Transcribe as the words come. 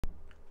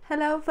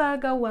Hello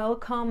Virgo,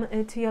 welcome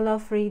to your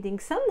love reading,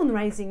 Sun, Moon,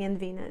 Rising and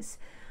Venus.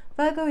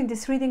 Virgo, in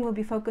this reading we'll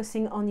be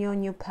focusing on your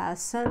new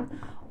person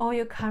or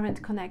your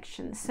current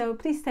connection. So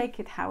please take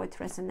it how it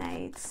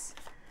resonates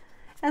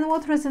and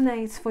what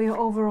resonates for your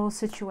overall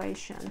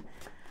situation.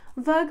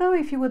 Virgo,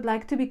 if you would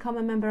like to become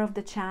a member of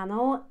the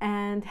channel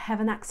and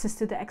have an access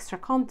to the extra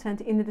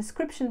content, in the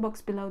description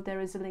box below there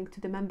is a link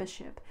to the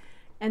membership.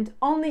 And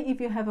only if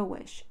you have a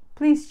wish,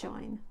 please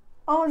join.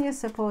 All your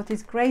support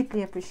is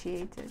greatly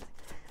appreciated.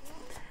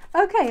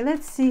 Okay,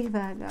 let's see,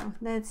 Virgo.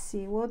 Let's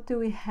see, what do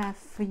we have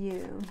for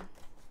you?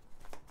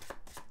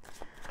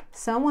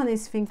 Someone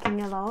is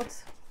thinking a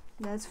lot,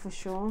 that's for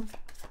sure.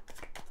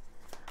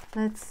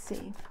 Let's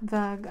see,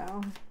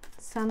 Virgo,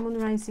 Sun,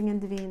 Moon, Rising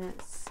and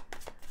Venus.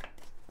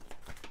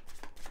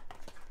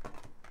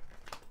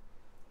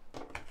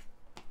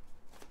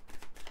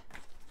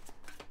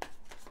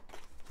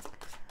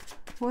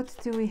 What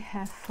do we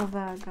have for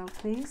Virgo,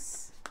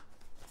 please?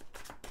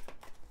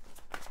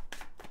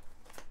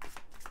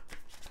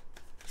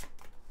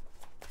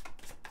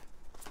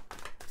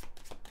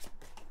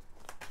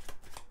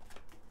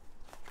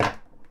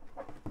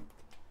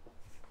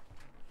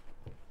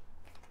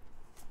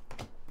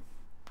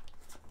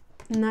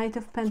 Knight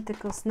of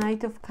Pentacles,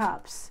 Knight of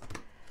Cups,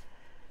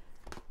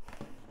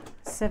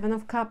 Seven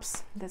of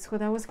Cups, that's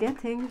what I was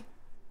getting.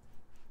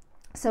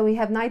 So we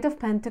have Knight of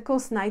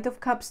Pentacles, Knight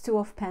of Cups, Two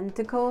of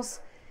Pentacles,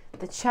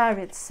 the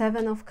Chariot,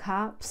 Seven of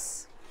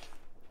Cups,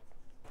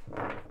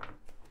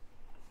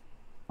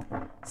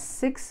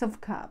 Six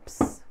of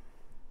Cups,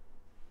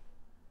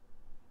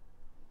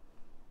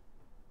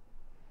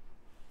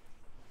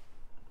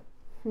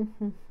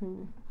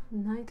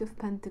 Knight of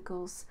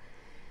Pentacles,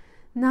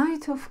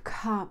 Knight of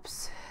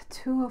Cups,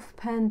 Two of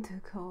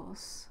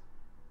Pentacles,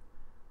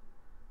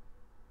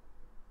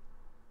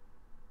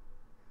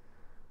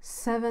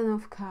 Seven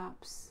of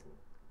Cups,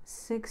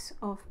 Six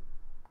of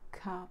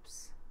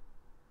Cups.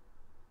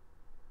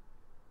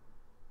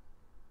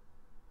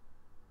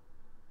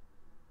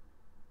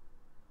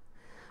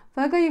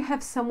 Virgo, you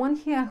have someone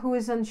here who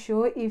is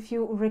unsure if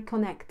you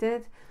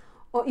reconnected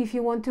or if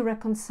you want to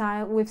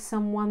reconcile with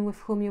someone with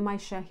whom you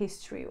might share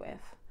history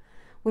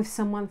with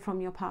someone from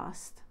your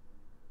past.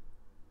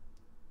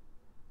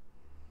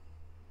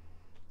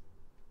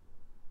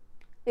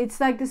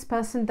 It's like this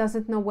person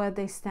doesn't know where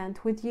they stand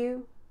with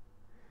you.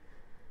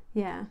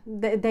 Yeah,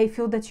 they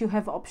feel that you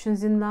have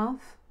options in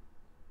love.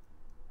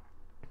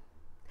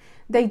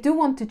 They do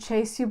want to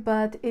chase you,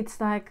 but it's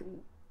like,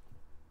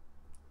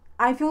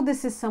 I feel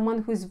this is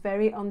someone who's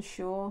very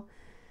unsure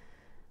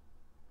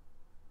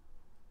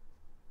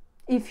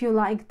if you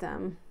like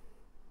them.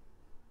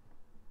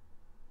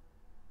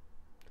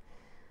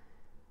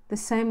 The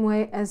same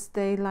way as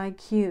they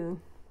like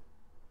you.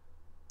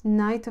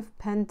 Knight of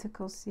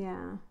Pentacles,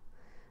 yeah.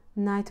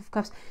 Knight of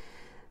Cups.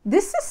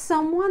 This is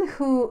someone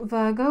who,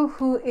 Virgo,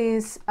 who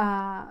is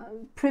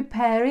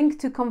preparing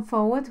to come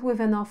forward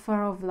with an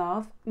offer of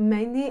love.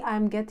 Mainly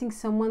I'm getting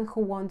someone who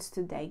wants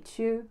to date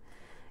you.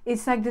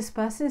 It's like this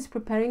person is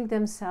preparing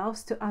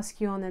themselves to ask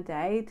you on a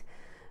date.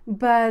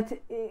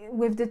 But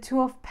with the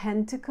Two of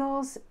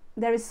Pentacles,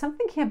 there is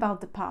something here about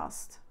the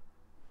past.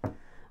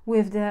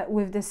 With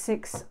the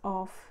Six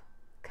of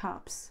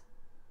Cups.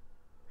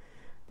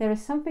 There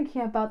is something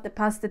here about the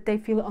past that they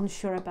feel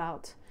unsure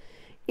about.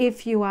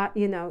 If you are,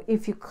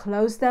 if you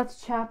close that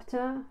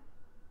chapter,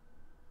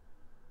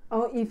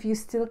 or if you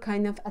still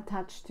kind of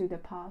attached to the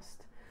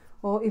past,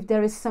 or if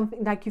there is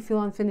something like you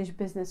feel unfinished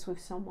business with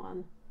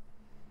someone.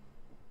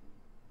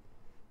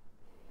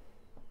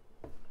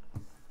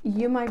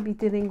 You might be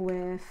dealing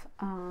with,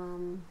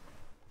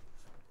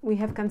 we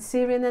have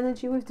Cancerian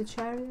energy with the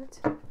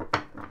Chariot.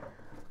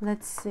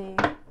 Let's see.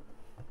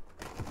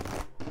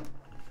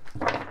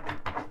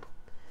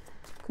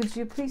 Could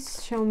you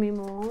please show me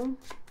more?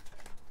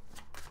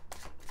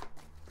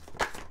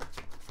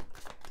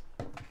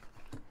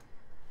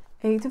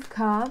 Eight of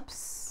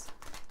Cups,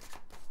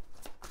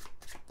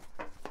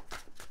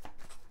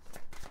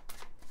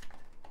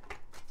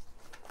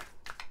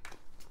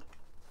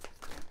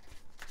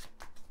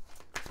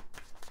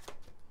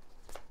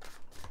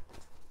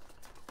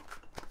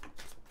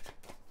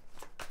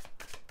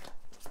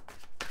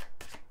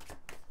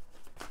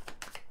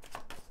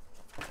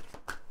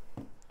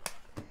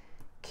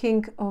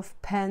 King of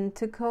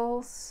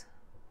Pentacles,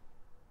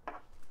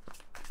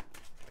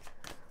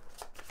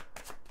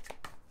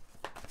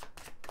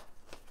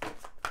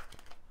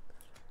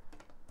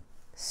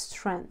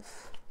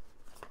 Strength.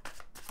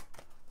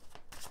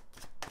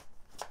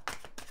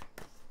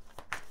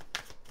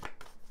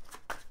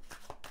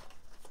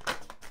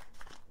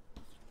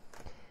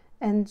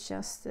 And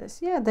Justice.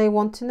 Yeah, they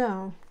want to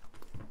know.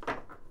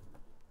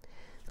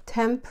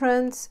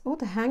 Temperance. Oh,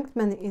 the Hanged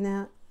Man in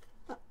a...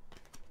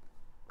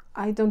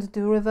 I don't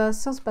do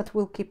reversals, but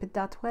we'll keep it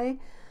that way.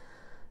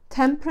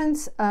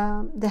 Temperance,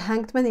 the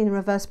Hanged Man in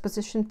reverse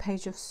position,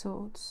 Page of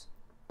Swords.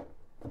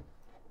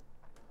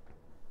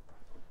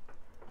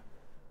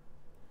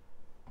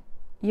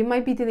 You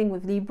might be dealing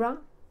with Libra.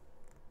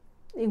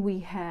 We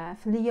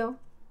have Leo,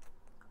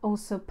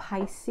 also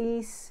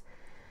Pisces,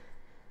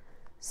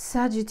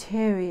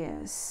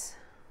 Sagittarius.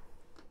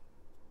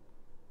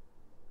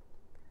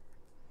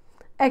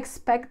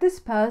 Expect this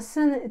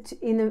person to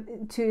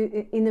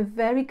in a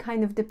very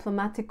kind of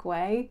diplomatic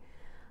way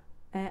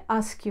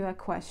ask you a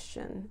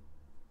question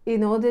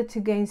in order to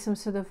gain some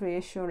sort of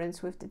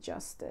reassurance with the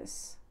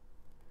Justice.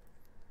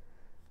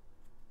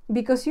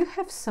 Because you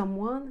have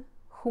someone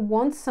who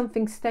wants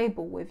something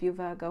stable with you,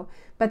 Virgo,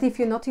 but if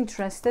you're not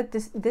interested,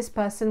 this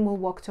person will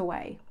walk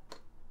away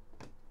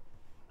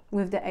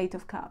with the Eight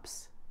of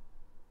Cups.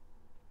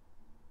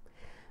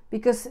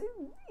 Because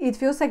it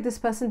feels like this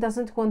person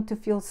doesn't want to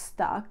feel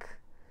stuck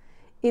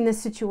in a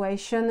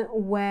situation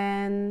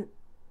when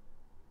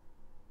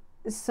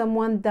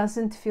someone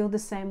doesn't feel the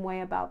same way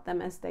about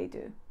them as they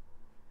do.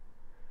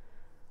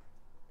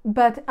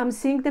 But I'm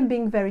seeing them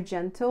being very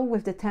gentle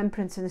with the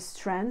Temperance and the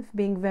Strength,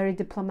 being very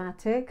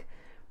diplomatic,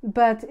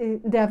 but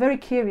they are very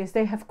curious,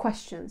 they have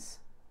questions.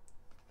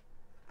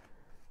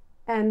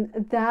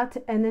 And that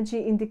energy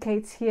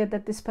indicates here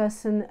that this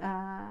person,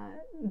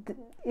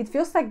 it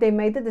feels like they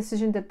made the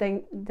decision that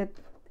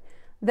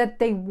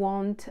they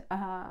won't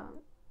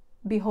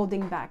be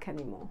holding back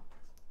anymore.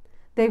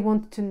 They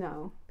want to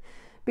know.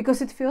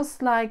 Because it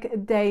feels like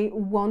they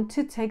want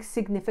to take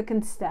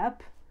significant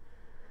step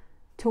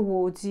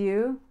towards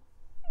you.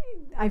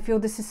 I feel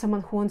this is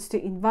someone who wants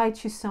to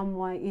invite you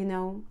somewhere, you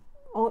know,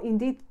 or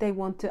indeed they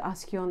want to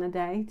ask you on a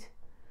date.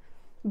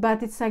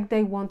 But it's like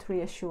they want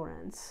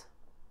reassurance.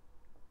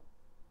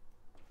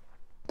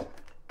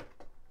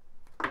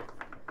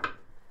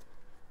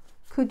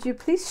 Could you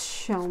please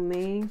show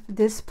me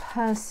this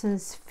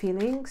person's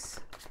feelings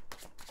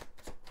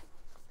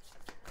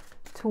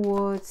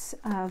towards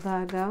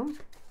Virgo?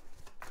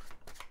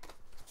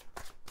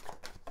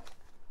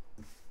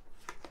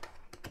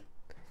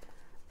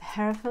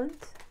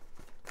 Hierophant.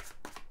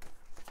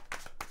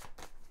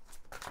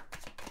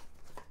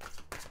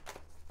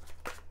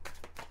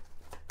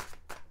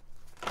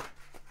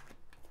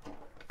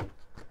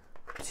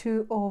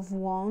 Two of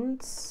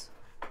Wands.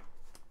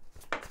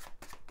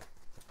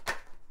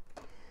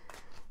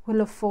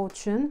 Wheel of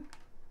Fortune.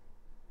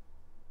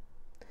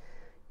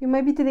 You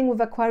may be dealing with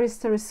Aquarius,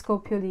 Taurus,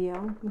 Scorpio,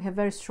 Leo. We have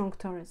very strong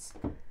Taurus.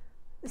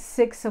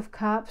 Six of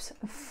Cups,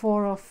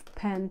 Four of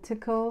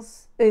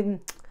Pentacles,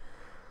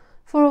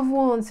 Four of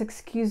Wands,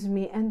 excuse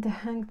me, and the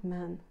Hanged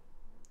Man.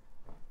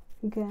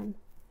 Again.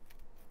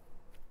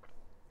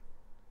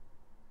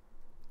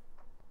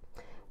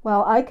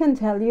 Well, I can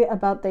tell you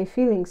about their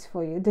feelings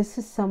for you. This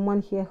is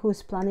someone here who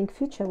is planning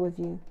future with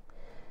you.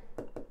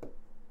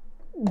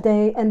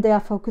 They are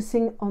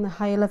focusing on a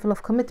higher level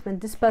of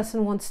commitment. This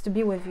person wants to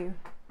be with you.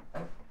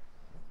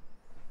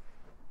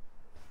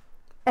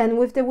 And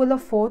with the Wheel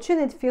of Fortune,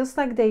 it feels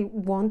like they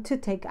want to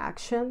take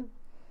action.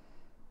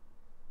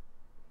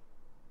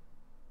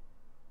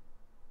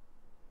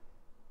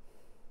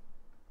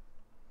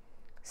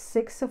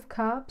 Six of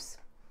Cups,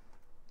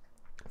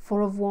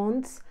 Four of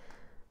Wands.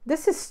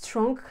 This is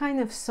strong kind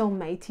of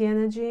soulmate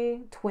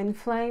energy, twin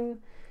flame.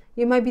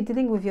 You might be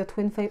dealing with your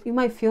twin flame. You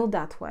might feel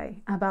that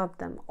way about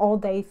them, or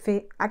they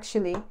feel,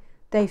 actually,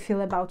 they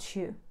feel about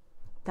you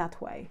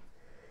that way.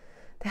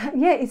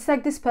 Yeah, it's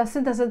like this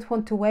person doesn't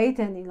want to wait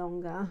any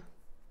longer.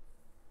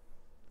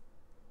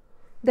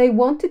 They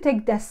want to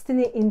take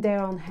destiny in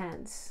their own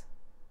hands.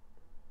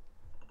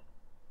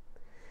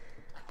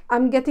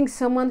 I'm getting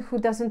someone who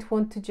doesn't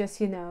want to just,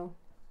 you know,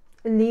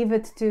 leave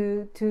it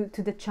to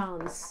the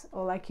chance,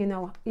 or like, you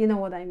know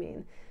what I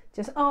mean.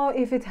 Just, oh,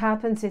 if it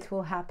happens, it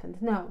will happen.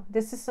 No,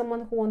 this is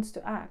someone who wants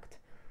to act,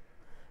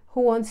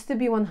 who wants to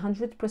be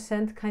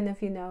 100% kind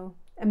of, you know,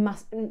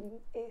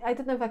 I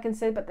don't know if I can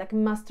say it, but like a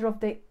master of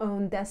their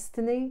own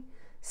destiny,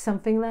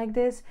 something like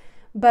this.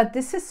 But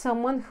this is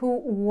someone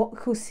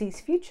who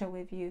sees future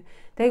with you.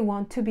 They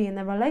want to be in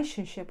a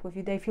relationship with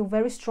you. They feel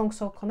very strong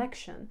soul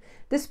connection.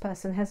 This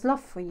person has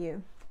love for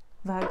you,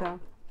 Virgo.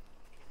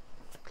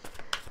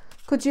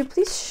 Could you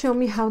please show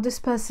me how this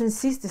person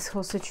sees this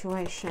whole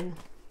situation?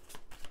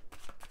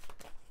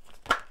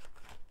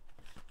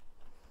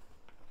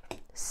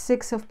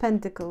 Six of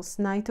Pentacles,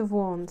 Knight of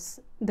Wands,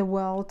 the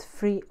World,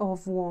 Three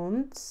of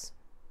Wands,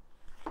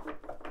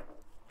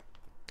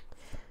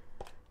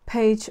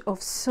 Page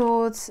of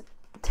Swords,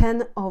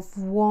 Ten of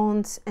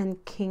Wands,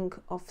 and King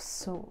of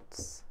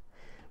Swords.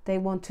 They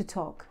want to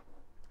talk.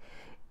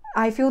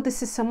 I feel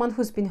this is someone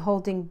who's been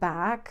holding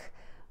back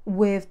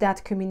with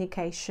that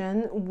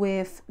communication,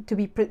 with to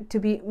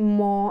be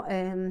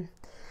more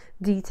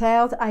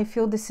detailed. I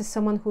feel this is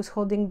someone who's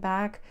holding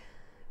back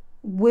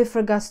with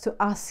regards to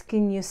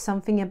asking you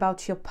something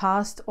about your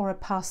past, or a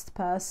past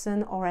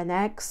person, or an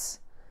ex.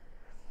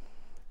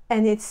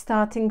 And it's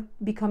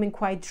becoming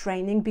quite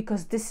draining,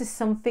 because this is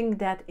something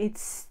that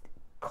it's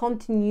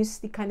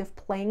continuously kind of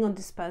playing on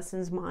this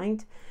person's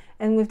mind.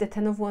 And with the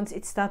Ten of Wands,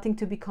 it's starting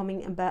to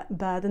becoming a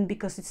burden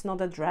because it's not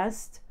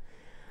addressed.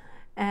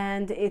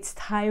 And it's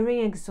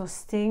tiring,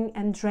 exhausting,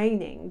 and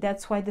draining.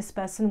 That's why this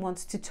person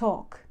wants to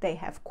talk. They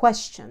have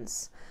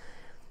questions.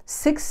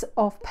 Six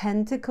of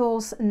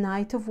Pentacles,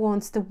 Knight of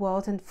Wands, the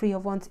World, and Three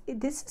of Wands.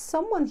 This is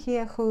someone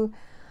here who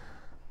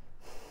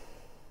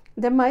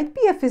there might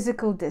be a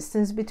physical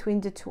distance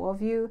between the two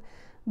of you,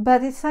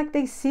 but it's like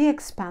they see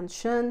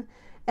expansion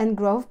and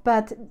growth.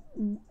 But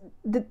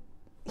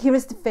here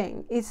is the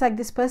thing. It's like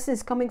this person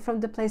is coming from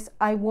the place,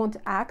 I won't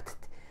act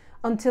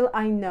until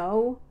I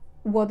know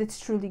what is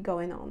truly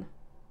going on.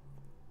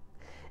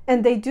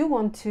 And they do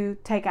want to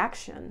take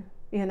action,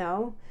 you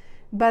know,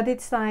 but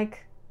it's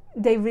like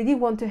they really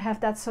want to have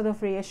that sort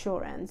of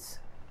reassurance.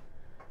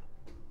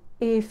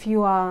 If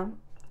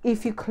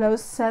you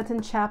close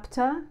certain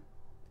chapter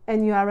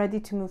and you are ready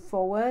to move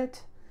forward,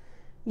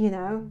 you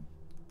know,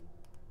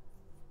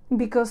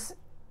 because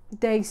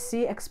they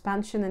see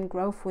expansion and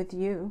growth with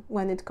you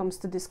when it comes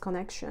to this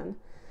connection.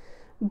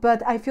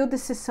 But I feel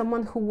this is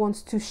someone who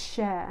wants to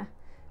share,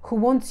 who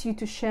wants you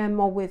to share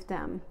more with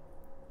them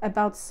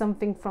about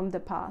something from the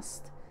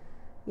past.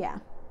 Yeah.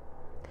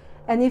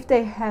 And if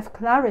they have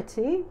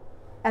clarity,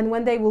 and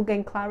when they will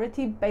gain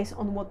clarity based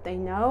on what they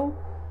know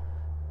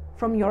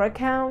from your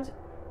account,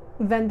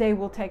 then they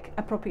will take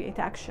appropriate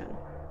action.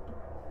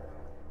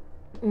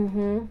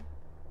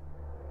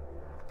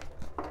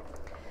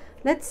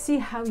 Let's see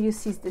how you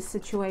see this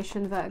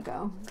situation,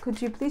 Virgo.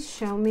 Could you please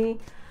show me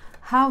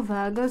how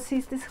Virgo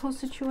sees this whole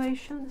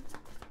situation?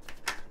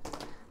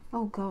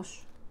 Oh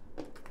gosh.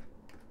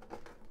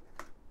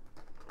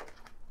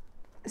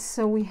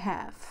 So we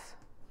have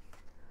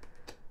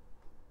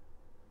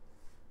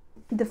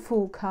the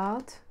Fool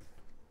card.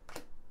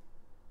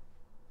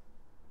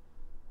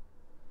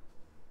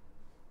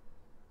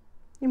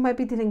 You might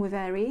be dealing with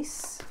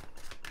Aries.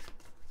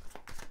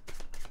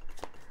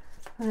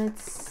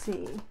 Let's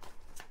see.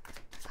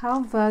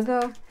 How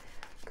Virgo,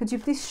 could you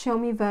please show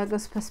me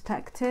Virgo's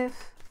perspective?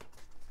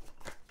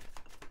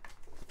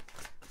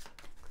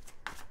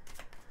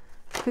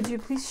 Could you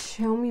please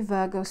show me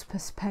Virgo's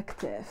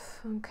perspective?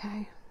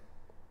 Okay.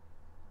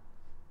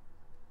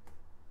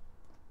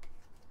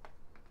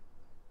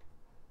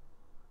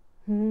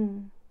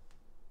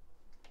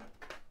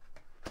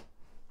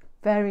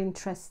 Very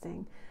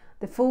interesting.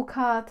 The Fool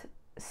card,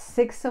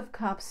 6 of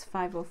Cups,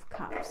 5 of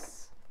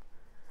Cups.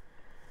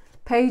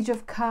 Page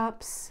of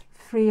Cups,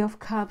 3 of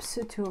Cups,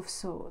 2 of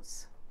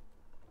Swords.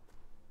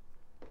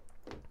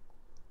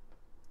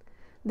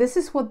 This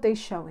is what they're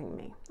showing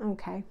me,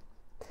 okay?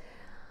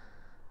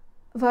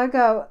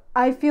 Virgo,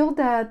 I feel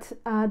that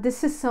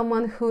this is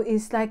someone who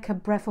is like a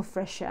breath of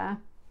fresh air.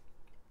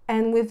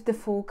 And with the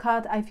Fool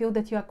card, I feel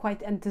that you are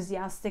quite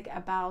enthusiastic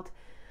about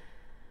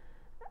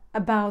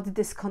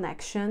this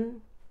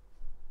connection.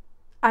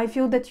 I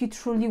feel that you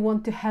truly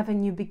want to have a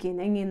new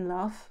beginning in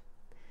love.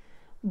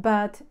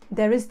 But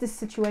there is this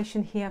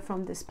situation here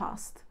from this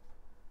past,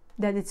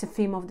 that it's a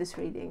theme of this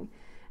reading.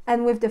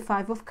 And with the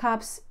 5 of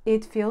Cups,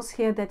 it feels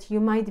here that you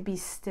might be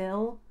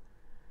still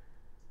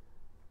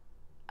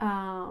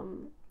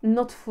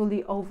not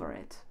fully over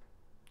it.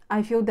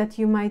 I feel that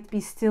you might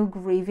be still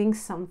grieving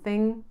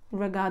something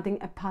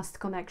regarding a past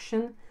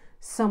connection,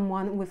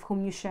 someone with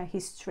whom you share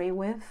history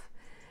with.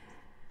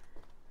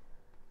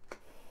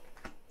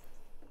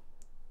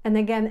 And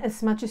again,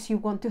 as much as you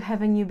want to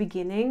have a new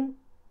beginning,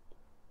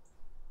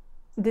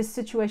 this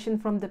situation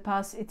from the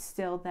past, it's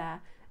still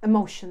there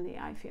emotionally.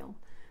 I feel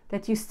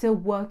that you're still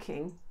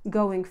working,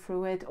 going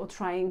through it, or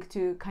trying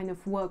to kind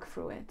of work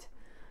through it.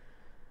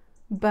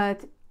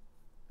 But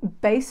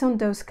based on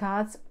those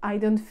cards, I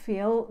don't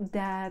feel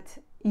that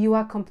you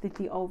are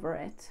completely over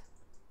it.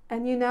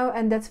 And you know,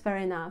 and that's fair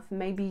enough.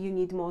 Maybe you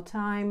need more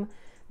time.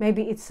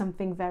 Maybe it's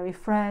something very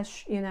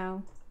fresh, you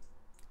know.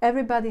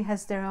 Everybody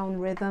has their own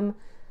rhythm.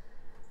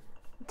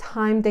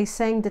 Time, they're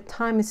saying that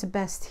time is the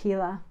best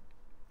healer.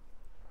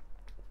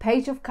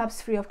 Page of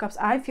Cups, 3 of Cups.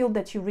 I feel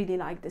that you really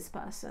like this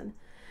person.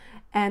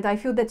 And I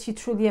feel that you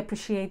truly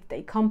appreciate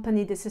their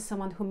company. This is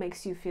someone who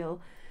makes you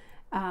feel,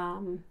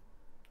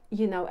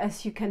 you know,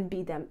 as you can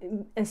be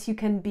them, as you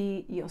can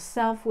be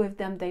yourself with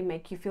them. They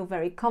make you feel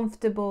very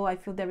comfortable. I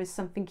feel there is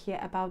something here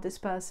about this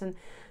person,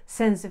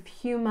 sense of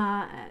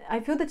humor. I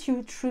feel that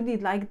you truly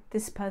like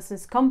this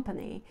person's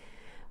company.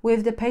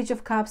 With the Page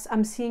of Cups,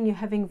 I'm seeing you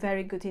having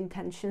very good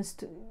intentions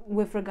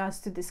with regards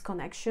to this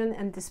connection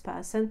and this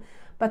person.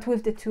 But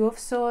with the 2 of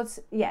Swords,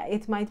 yeah,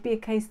 it might be a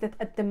case that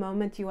at the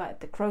moment you are at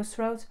the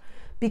crossroads,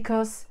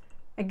 because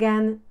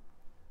again,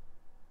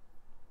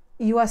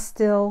 you are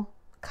still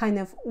kind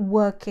of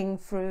working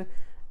through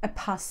a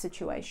past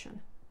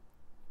situation.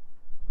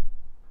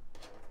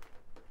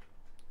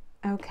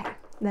 Okay,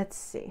 let's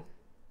see.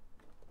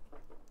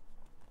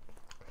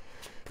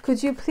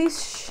 Could you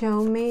please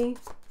show me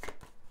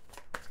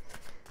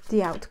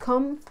the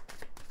outcome?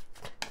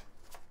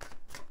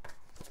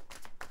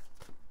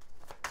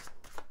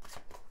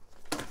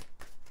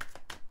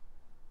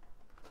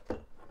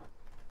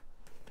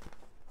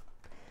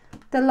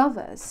 The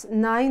Lovers,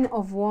 9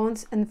 of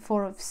Wands and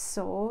 4 of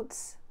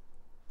Swords.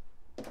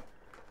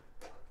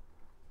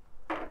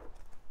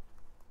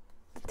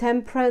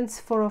 Temperance,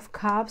 4 of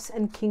Cups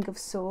and King of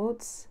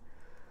Swords.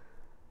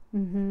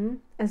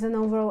 As an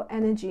overall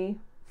energy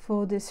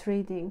for this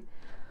reading,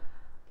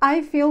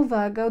 I feel,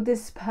 Virgo,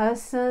 this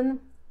person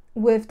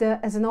with the,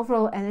 as an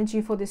overall energy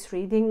for this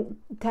reading,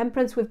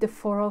 Temperance with the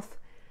 4 of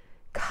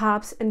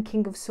Cups and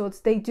King of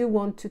Swords, they do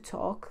want to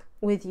talk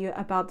with you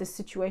about this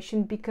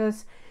situation,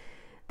 because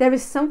there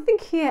is something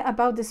here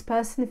about this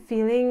person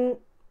feeling,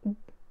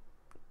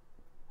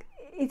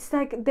 it's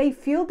like they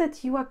feel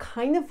that you are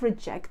kind of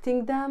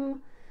rejecting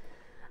them.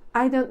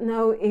 I don't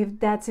know if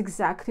that's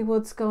exactly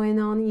what's going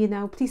on, you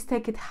know, please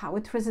take it how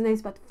it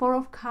resonates, but Four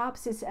of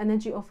Cups is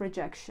energy of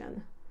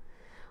rejection.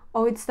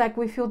 Or it's like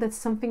we feel that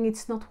something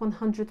it's not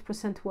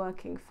 100%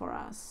 working for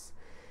us.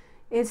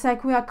 It's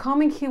like we are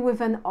coming here with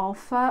an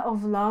offer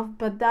of love,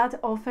 but that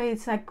offer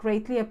is like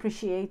greatly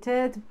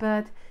appreciated,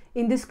 but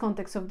in this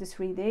context of this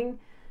reading,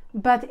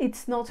 but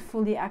it's not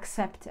fully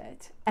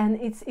accepted.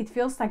 And it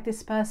feels like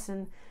this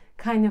person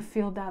kind of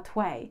feel that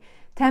way.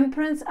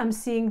 Temperance, I'm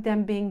seeing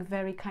them being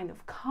very kind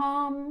of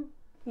calm,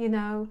 you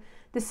know.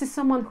 This is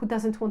someone who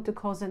doesn't want to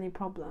cause any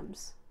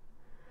problems.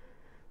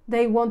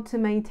 They want to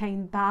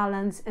maintain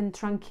balance and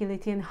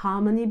tranquility and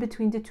harmony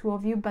between the two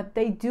of you, but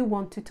they do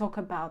want to talk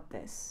about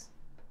this.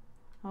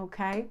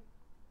 Okay?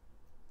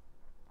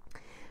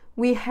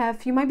 We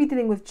have, you might be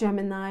dealing with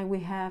Gemini, we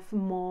have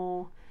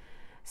more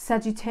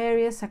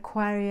Sagittarius,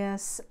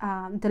 Aquarius,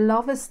 the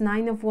Lovers,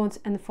 Nine of Wands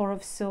and Four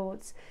of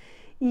Swords.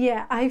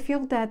 Yeah, I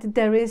feel that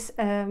there is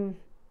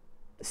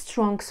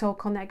strong soul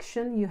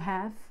connection you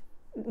have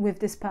with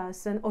this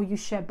person, or you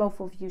share, both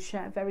of you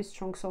share a very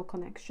strong soul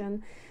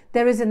connection.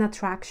 There is an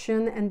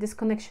attraction and this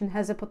connection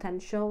has a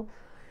potential,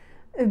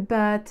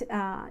 but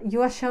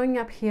you are showing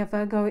up here,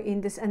 Virgo,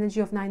 in this energy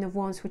of Nine of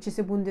Wands, which is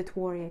a wounded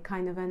warrior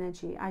kind of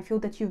energy. I feel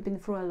that you've been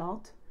through a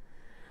lot,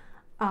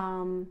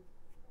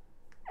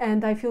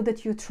 and I feel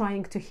that you're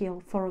trying to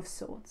heal, Four of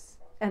Swords.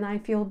 And I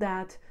feel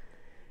that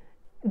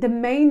the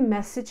main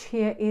message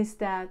here is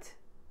that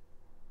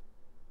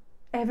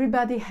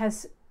everybody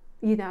has,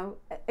 you know,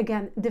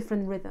 again,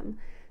 different rhythm.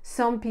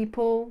 Some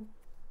people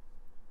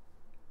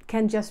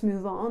can just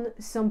move on,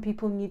 some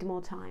people need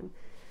more time,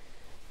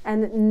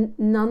 and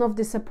none of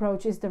this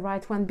approach is the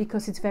right one,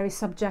 because it's very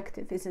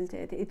subjective, isn't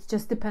it? It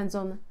just depends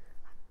on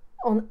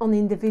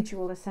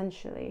individual,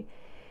 essentially.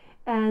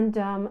 And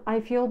I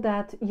feel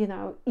that, you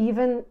know,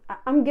 even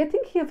I'm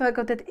getting here,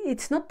 Virgo, that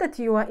it's not that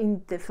you are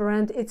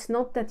indifferent, it's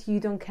not that you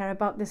don't care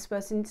about this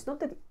person, it's not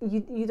that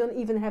you don't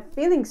even have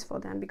feelings for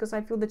them, because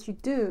I feel that you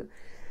do,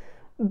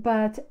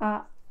 but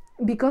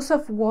because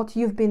of what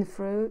you've been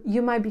through,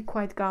 you might be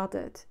quite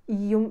guarded.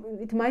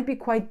 It might be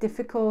quite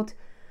difficult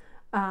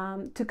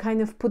to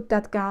kind of put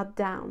that guard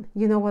down,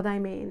 you know what I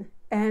mean,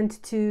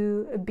 and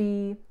to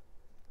be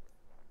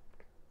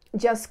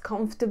just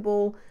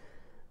comfortable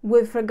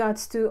with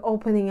regards to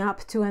opening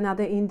up to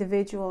another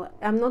individual.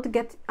 I'm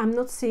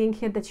not saying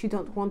here that you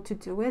don't want to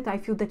do it. I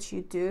feel that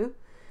you do,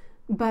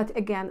 but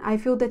again, I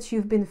feel that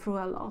you've been through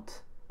a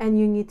lot and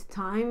you need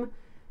time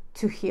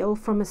to heal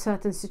from a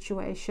certain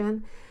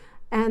situation.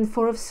 And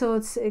Four of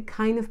Swords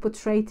kind of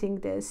portraying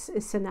this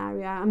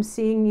scenario. I'm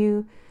seeing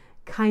you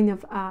kind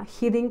of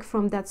healing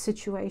from that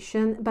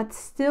situation, but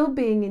still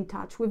being in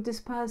touch with this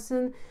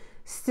person,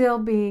 still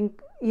being,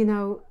 you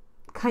know,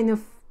 kind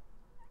of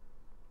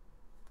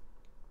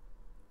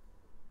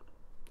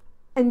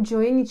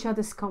enjoying each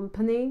other's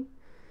company.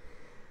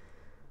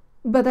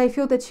 But I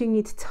feel that you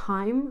need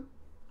time.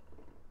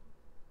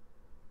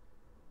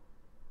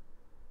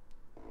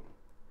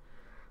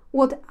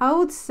 What I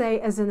would say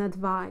as an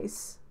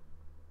advice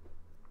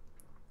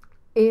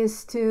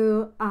is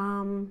to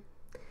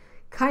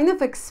kind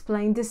of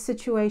explain this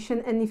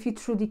situation, and if you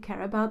truly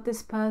care about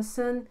this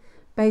person,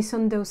 based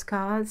on those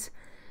cards,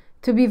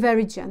 to be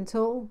very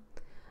gentle.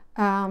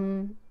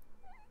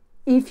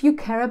 If you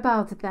care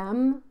about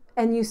them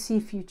and you see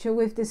future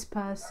with this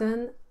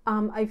person,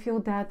 I feel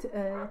that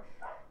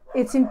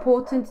it's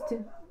important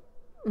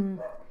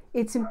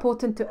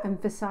to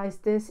emphasize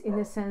this in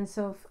a sense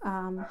of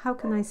how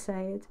can I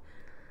say it?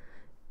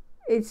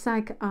 It's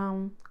like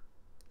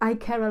I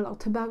care a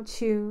lot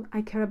about you.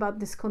 I care about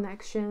this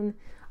connection.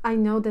 I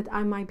know that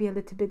I might be a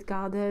little bit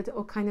guarded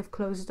or kind of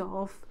closed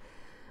off.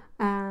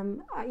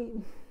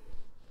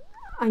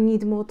 I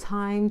need more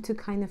time to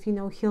kind of, you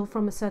know, heal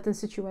from a certain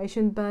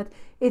situation, but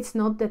it's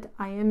not that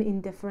I am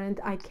indifferent.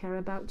 I care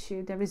about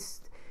you. There is,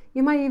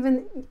 you might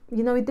even,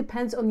 you know, it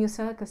depends on your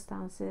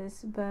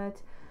circumstances,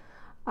 but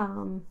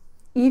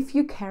if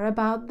you care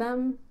about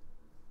them,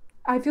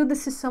 I feel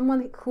this is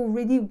someone who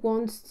really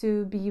wants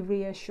to be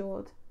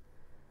reassured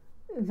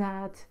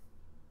that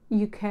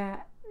you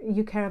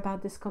care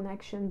about this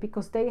connection,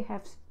 because they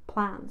have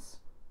plans.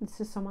 This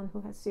is someone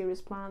who has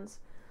serious plans.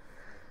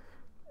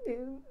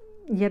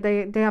 Yeah,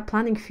 they are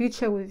planning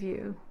future with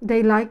you.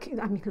 They like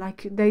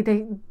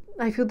you.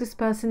 I feel this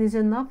person is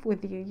in love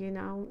with you, you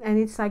know, and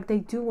it's like they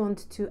do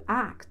want to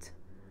act.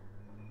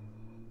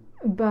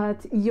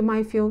 But you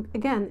might feel,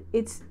 again,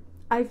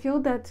 I feel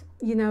that,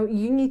 you know,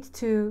 you need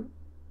to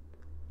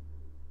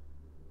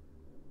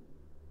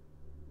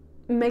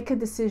make a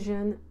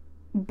decision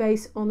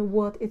based on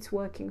what it's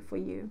working for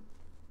you.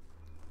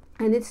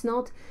 And it's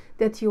not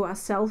that you are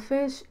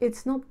selfish,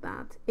 it's not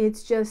that.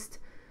 It's just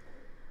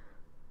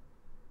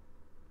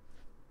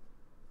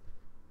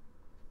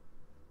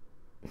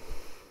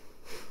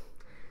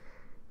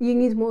you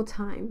need more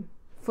time.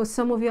 for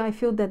some of you, I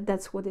feel that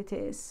that's what it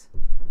is.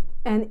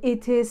 And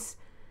it is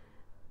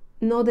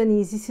not an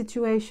easy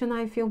situation,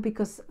 I feel,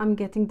 because I'm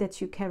getting that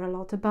you care a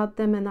lot about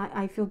them, and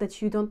I feel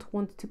that you don't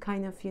want to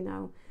kind of, you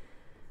know,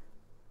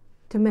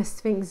 to mess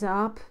things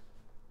up.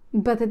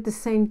 But at the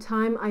same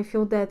time, I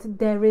feel that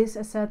there is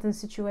a certain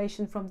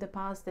situation from the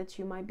past that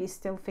you might be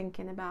still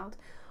thinking about,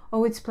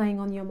 or it's playing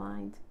on your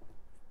mind.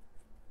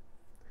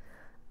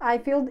 I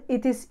feel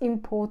it is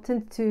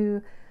important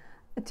to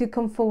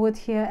come forward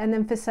here and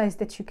emphasize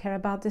that you care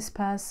about this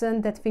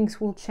person, that things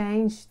will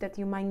change, that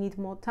you might need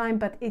more time,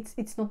 but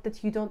it's not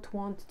that you don't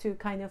want to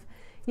kind of,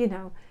 you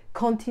know,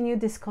 continue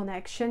this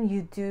connection.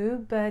 You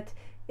do, but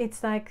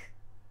it's like,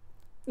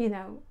 you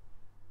know,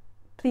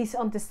 please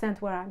understand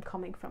where I'm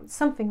coming from.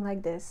 Something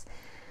like this.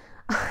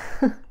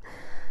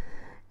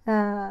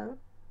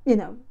 You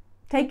know,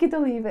 take it or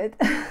leave it.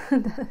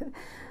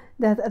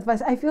 That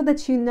advice. I feel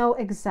that you know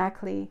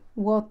exactly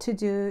what to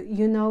do.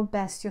 You know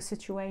best your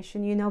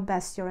situation. You know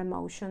best your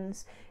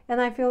emotions. And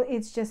I feel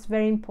it's just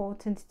very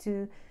important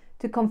to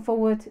come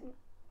forward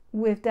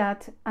with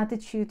that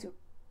attitude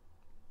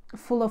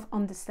full of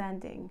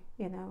understanding,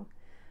 you know,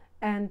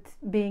 and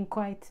being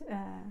quite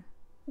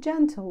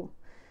gentle.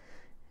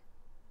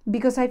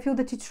 Because I feel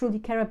that you truly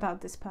care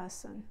about this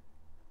person.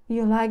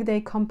 You like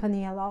their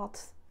company a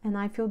lot. And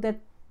I feel that,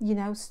 you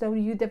know,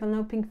 slowly you're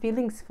developing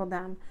feelings for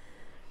them.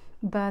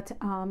 But,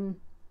 you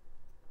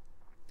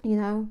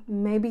know,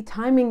 maybe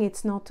timing,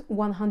 it's not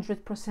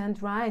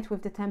 100% right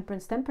with the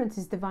temperance. Temperance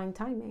is divine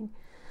timing.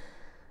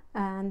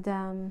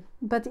 And,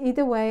 but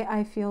either way,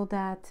 I feel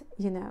that,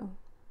 you know,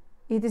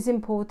 it is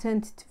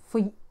important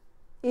for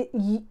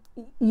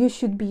you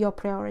should be your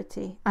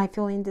priority, I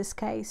feel, in this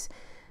case.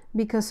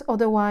 Because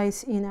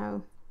otherwise, you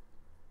know,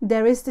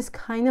 there is this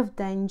kind of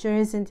danger,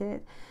 isn't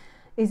it?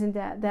 Isn't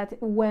that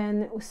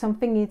when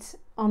something is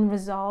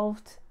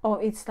unresolved,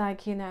 or it's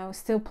like, you know,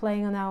 still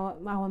playing on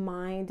our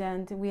mind,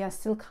 and we are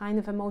still kind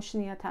of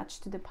emotionally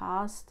attached to the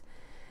past,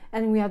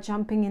 and we are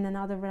jumping in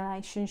another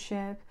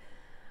relationship,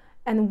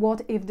 and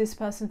what if this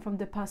person from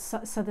the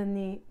past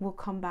suddenly will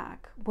come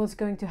back? What's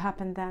going to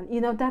happen then?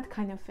 You know, that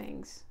kind of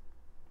things.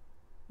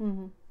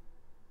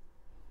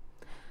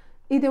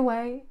 Either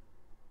way,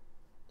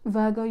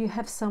 Virgo, you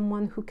have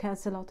someone who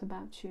cares a lot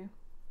about you,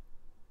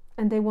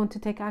 and they want to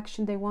take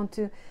action. They want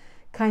to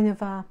kind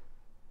of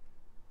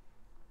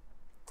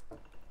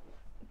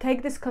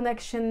take this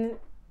connection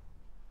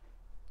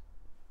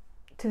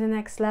to the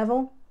next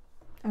level.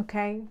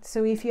 Okay,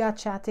 so if you are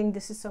chatting,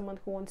 this is someone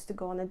who wants to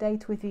go on a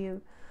date with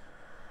you,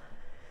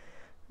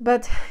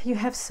 but you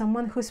have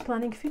someone who's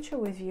planning future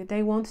with you.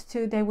 They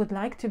would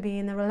like to be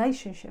in a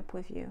relationship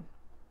with you.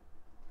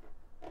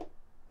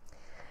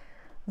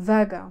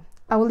 Virgo,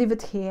 I will leave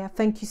it here.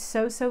 Thank you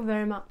so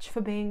very much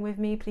for being with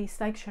me. Please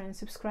like, share and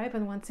subscribe.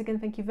 And once again,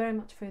 thank you very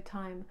much for your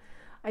time.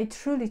 I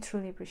truly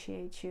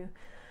appreciate you.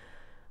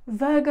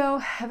 Virgo,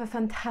 have a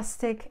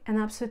fantastic and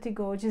absolutely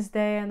gorgeous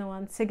day. And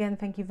once again,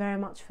 thank you very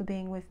much for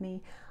being with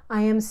me.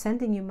 I am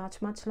sending you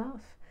much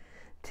love.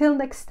 Till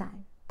next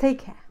time, take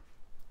care.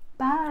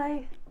 Bye.